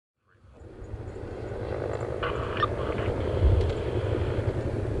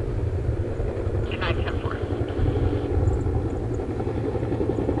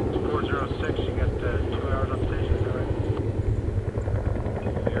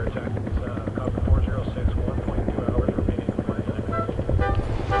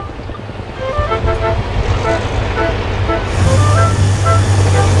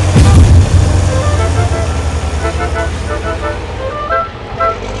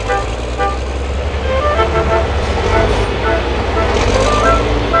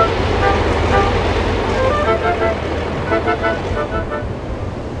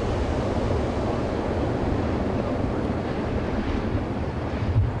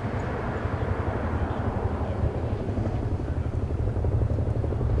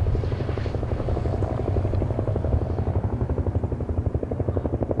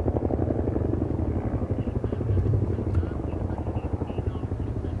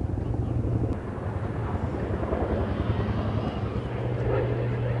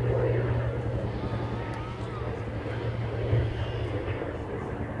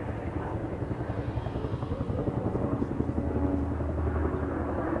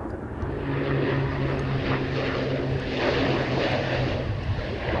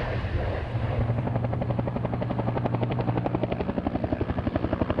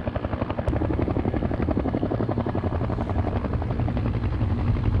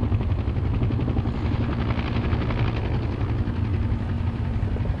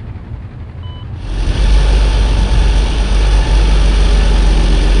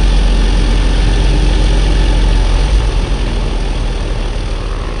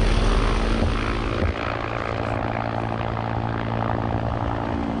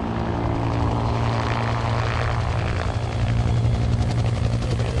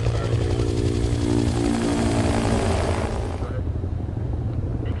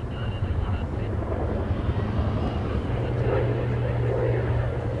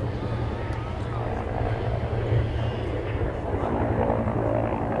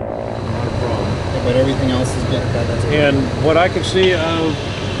And what I could see of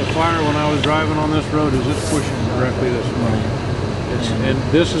the fire when I was driving on this road is it's pushing directly this way. And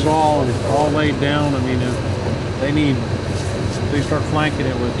this is all laid down. I mean, if they start flanking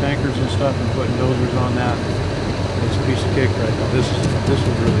it with tankers and stuff and putting dozers on that, it's a piece of cake right now. This was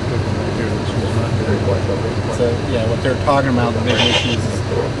really cooking right here. This was not very quite. So yeah, what they're talking about, the big issue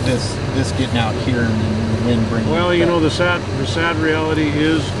is this getting out here and then the wind bringing. Well, you know, the sad reality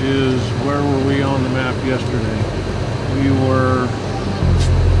is where were we on the map yesterday? We were.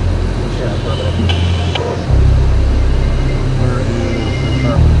 Where is the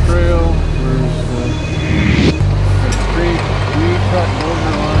Tarpon Trail? Where's the creek? We cut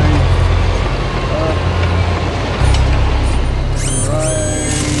Dozer line up right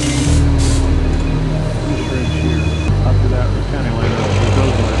this ridge here. After that, the county line up to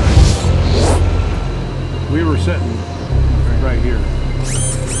Dozer line. We were sitting right here.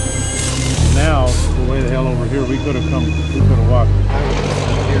 Now, the way the hell over here, we could have walked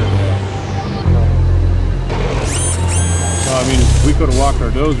here. I mean, we could have walked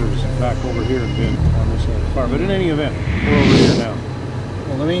our dozers back over here and been on this side of the fire. But in any event, we're over here now.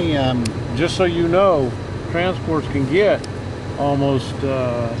 Well, let me... just so you know, transports can get almost...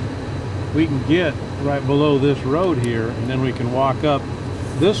 we can get right below this road here, and then we can walk up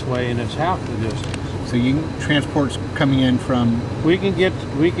this way, and it's half the distance. So you can, transports coming in from... We can take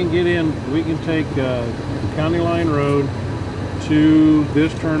the County Line Road to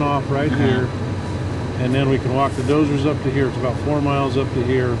this turnoff right here. And then we can walk the dozers up to here. It's about 4 miles up to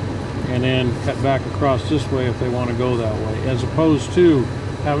here, and then cut back across this way if they want to go that way, as opposed to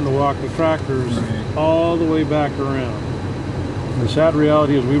having to walk the tractors all the way back around. The sad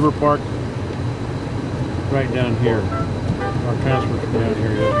reality is we were parked right down here. Our transports were down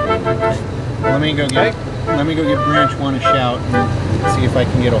here. Let me go get Branch 1 a shout and see if I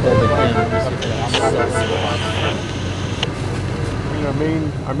can get a hold of him.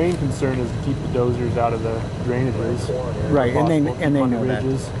 Our main concern is to keep the dozers out of the drainages. Right, and they know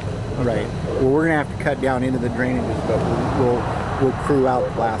ridges. that. Right. Well, we're gonna have to cut down into the drainages, but we'll crew out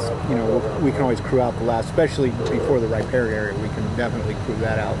the last. You know, we can always crew out the last, especially before the repair area. We can definitely crew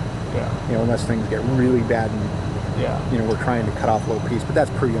that out. Yeah. You know, unless things get really bad and you know, we're trying to cut off low piece, but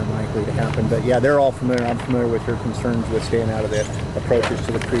that's pretty unlikely to happen. But yeah, they're all familiar. I'm familiar with your concerns with staying out of the approaches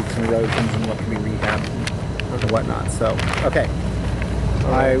to the creeks and erosions and what can be rehabbed and whatnot. So okay.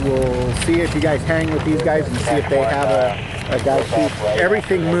 I will see if you guys hang with these guys and see if they have a guy sheet.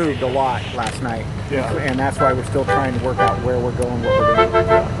 Everything moved a lot last night. Yeah. And that's why we're still trying to work out where we're going, what we're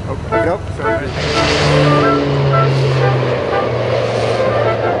doing. Okay. Nope.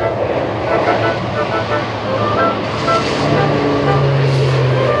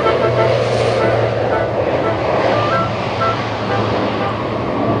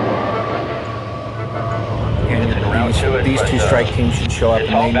 These two strike teams should show up, and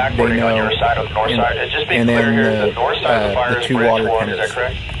they know. And then the two water tenants.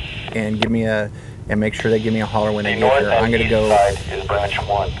 And give me and make sure they give me a holler when they get here. I'm going to go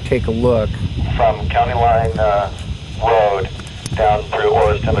take a look from County Line Road down through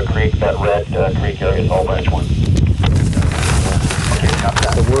Oris Timber Creek. That red creek area is all Branch 1.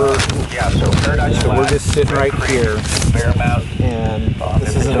 So we're just sitting right here, and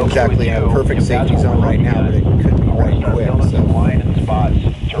this isn't exactly a perfect safety zone right now, but it could be right quick.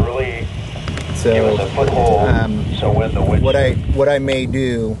 So what I may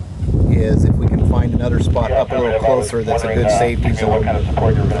do is, if we can find another spot up a little closer that's a good safety zone,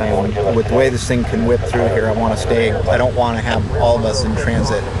 with the way this thing can whip through here, I want to stay. I don't want to have all of us in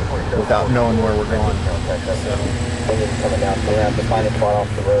transit without knowing where we're going. Coming down, so we're going to have to find a spot off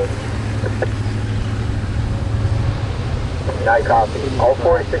the road. Night copy. All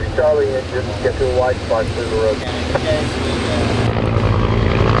 46 Charlie engines get to a wide spot through the road.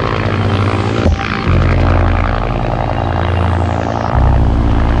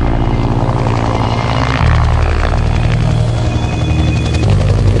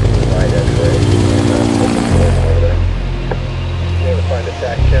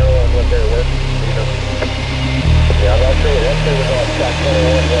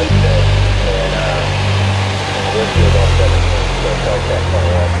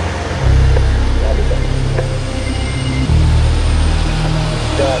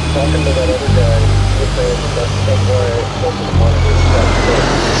 Talking to that other guy, we're saying that's somewhere close to the monitor.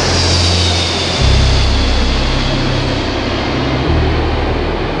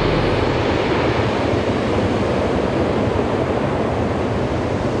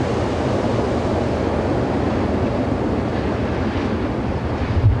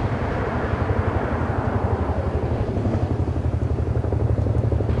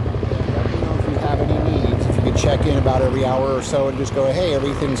 check in about every hour or so and just go, hey,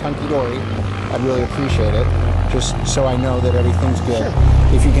 everything's hunky-dory, I'd really appreciate it, just so I know that everything's good.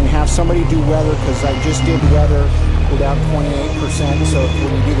 If you can have somebody do weather, because I just did weather, we're down 28%, so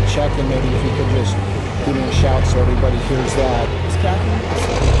when you do the check-in, maybe if you could just give me a shout so everybody hears that. It's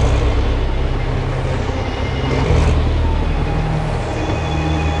clanking.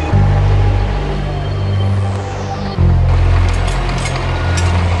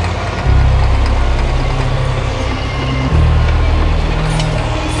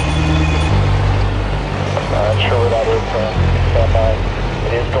 Not sure where that is, stand by.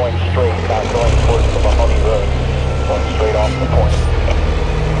 It is going straight, not going towards the Mahoney Road. Going straight off the point.